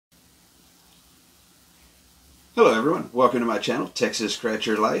Hello everyone, welcome to my channel, Texas Scratch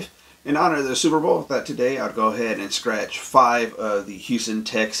Your Life. In honor of the Super Bowl, I thought today I'd go ahead and scratch 5 of the Houston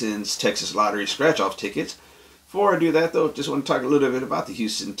Texans Texas Lottery scratch-off tickets. Before I do that though, just want to talk a little bit about the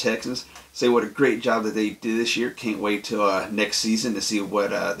Houston Texans. Say what a great job that they did this year. Can't wait till next season to see what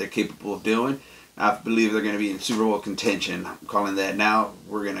they're capable of doing. I believe they're going to be in Super Bowl contention. I'm calling that now.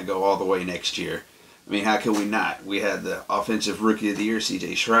 We're going to go all the way next year. I mean, how can we not? We had the Offensive Rookie of the Year,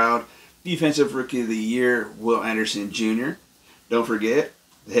 C.J. Stroud. Defensive Rookie of the Year, Will Anderson Jr. Don't forget,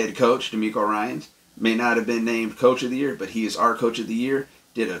 the head coach, DeMeco Ryans, may not have been named Coach of the Year, but he is our Coach of the Year.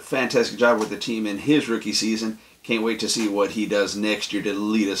 Did a fantastic job with the team in his rookie season. Can't wait to see what he does next year to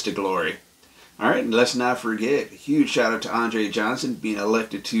lead us to glory. All right, and let's not forget, huge shout out to Andre Johnson being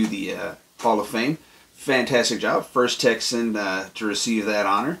elected to the Hall of Fame. Fantastic job. First Texan to receive that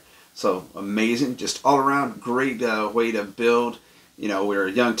honor. So amazing. Just all around great way to build. You know, we're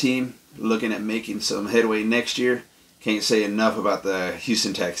a young team looking at making some headway next year. Can't say enough about the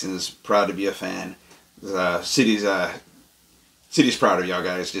Houston Texans. Proud to be a fan. City's proud of y'all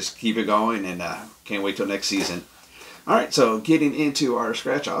guys. Just keep it going and can't wait till next season. All right, so getting into our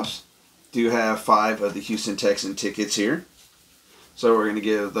scratch-offs. Do have 5 of the Houston Texan tickets here. So we're going to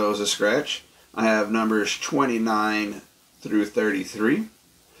give those a scratch. I have numbers 29 through 33.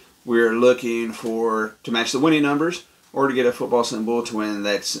 We're looking to match the winning numbers, or to get a football symbol to win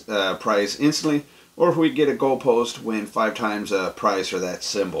that prize instantly, or if we get a goalpost, win 5 times a prize for that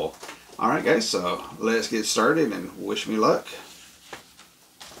symbol. Alright guys, so let's get started and wish me luck.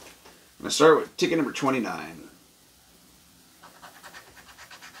 I'm going to start with ticket number 29.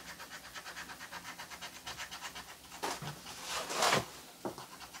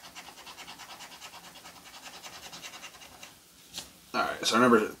 Alright, so our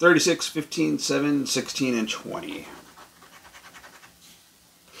numbers are 36, 15, 7, 16, and 20.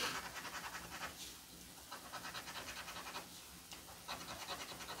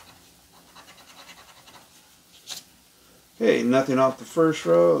 Okay, nothing off the first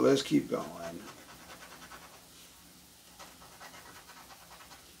row. Let's keep going.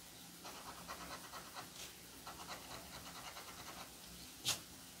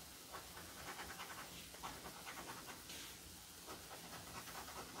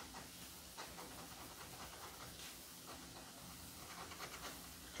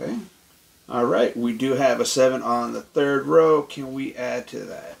 Okay. All right, we do have a 7 on the third row. Can we add to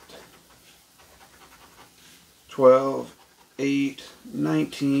that? 12, 8,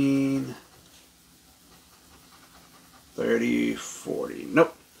 19, 30, 40.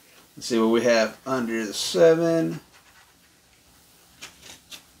 Nope. Let's see what we have under the 7.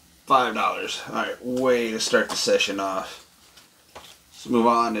 $5. All right, way to start the session off. Let's move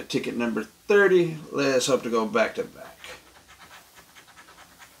on to ticket number 30. Let's hope to go back to back.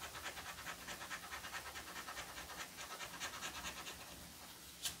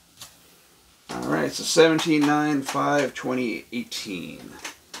 Alright, so 17, 9, 5, 20, 18.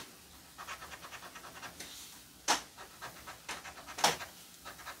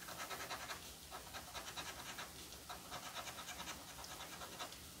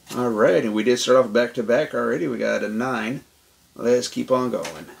 Alright, and we did start off back to back already. We got a 9. Let's keep on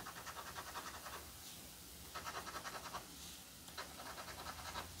going.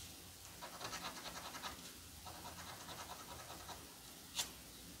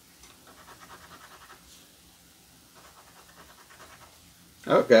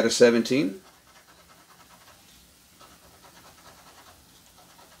 Oh, got a 17.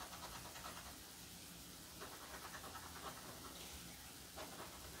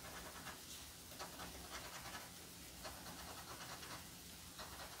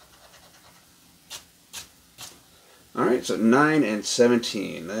 Alright, so 9 and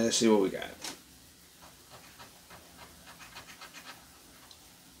 17. Let's see what we got.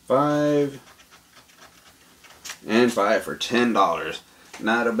 5 and 5 for $10.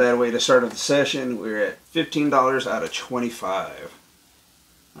 Not a bad way to start off the session. We're at $15 out of 25.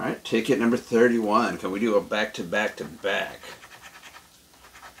 Alright, ticket number 31. Can we do a back-to-back-to-back?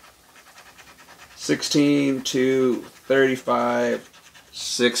 16, 2, 35,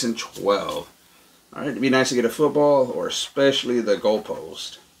 6, and 12. Alright, it'd be nice to get a football, or especially the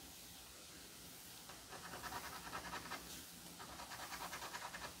goalpost.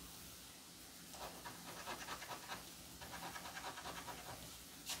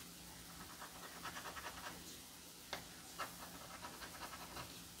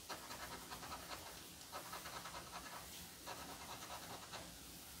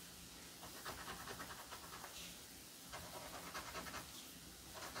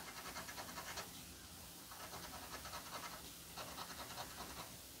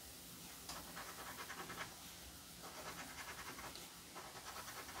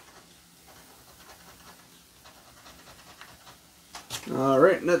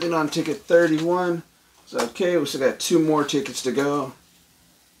 Alright, nothing on ticket 31. So okay, we still got 2 more tickets to go.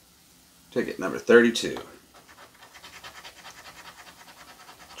 Ticket number 32.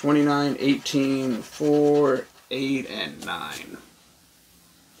 29, 18, 4, 8, and 9.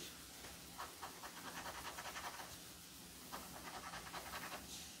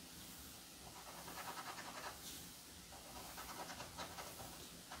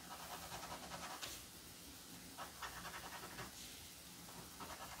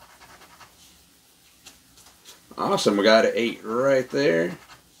 Awesome, we got an 8 right there.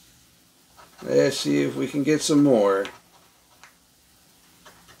 Let's see if we can get some more.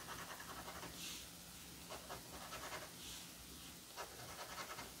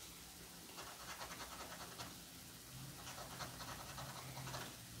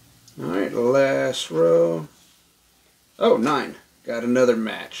 Alright, last row. Oh, 9. Got another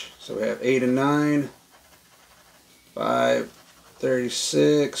match. So we have 8 and 9. 5,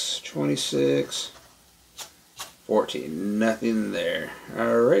 36, 26, 14. Nothing there.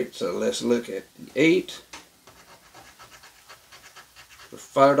 Alright, so let's look at the 8. For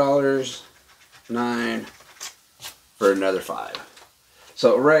 $5, 9 for another 5.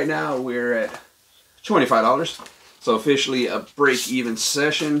 So right now we're at $25. So officially a break-even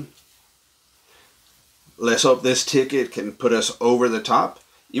session. Let's hope this ticket can put us over the top.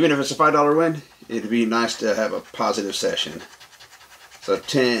 Even if it's a $5 win, it'd be nice to have a positive session. So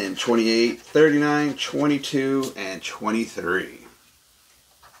 10, 28, 39, 22, and 23.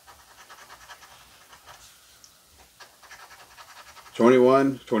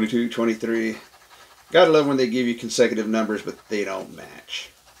 $21, $22, $23. Gotta love when they give you consecutive numbers, but they don't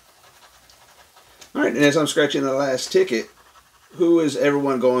match. Alright, and as I'm scratching the last ticket, who is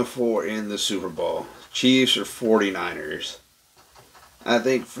everyone going for in the Super Bowl? Chiefs or 49ers? I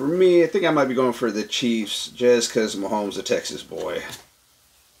think for me, I think I might be going for the Chiefs just because Mahomes is a Texas boy.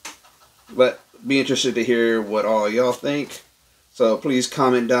 But be interested to hear what all y'all think. So please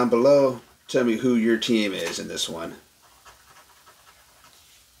comment down below. Tell me who your team is in this one.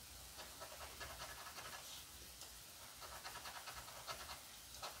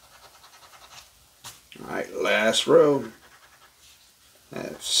 Alright, last row.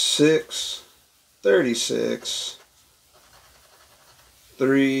 That's 6, 36,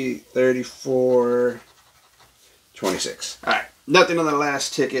 3, 34, 26. Alright, nothing on the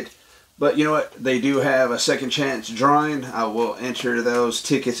last ticket. But you know what? They do have a second chance drawing. I will enter those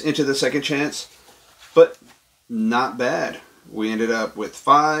tickets into the second chance. But not bad. We ended up with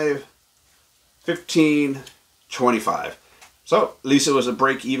 5, 15, 25. So at least it was a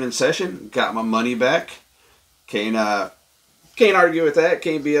break-even session. Got my money back. Can't argue with that.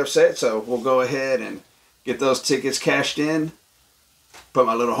 Can't be upset. So we'll go ahead and get those tickets cashed in. Put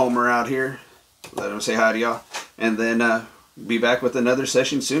my little homer out here. Let them say hi to y'all. And then be back with another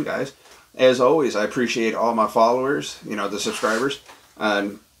session soon, guys. As always, I appreciate all my followers, you know, the subscribers.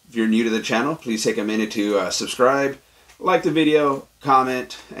 If you're new to the channel, please take a minute to subscribe, like the video,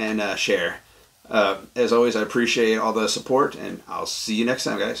 comment, and share. As always, I appreciate all the support, and I'll see you next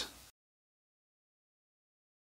time, guys.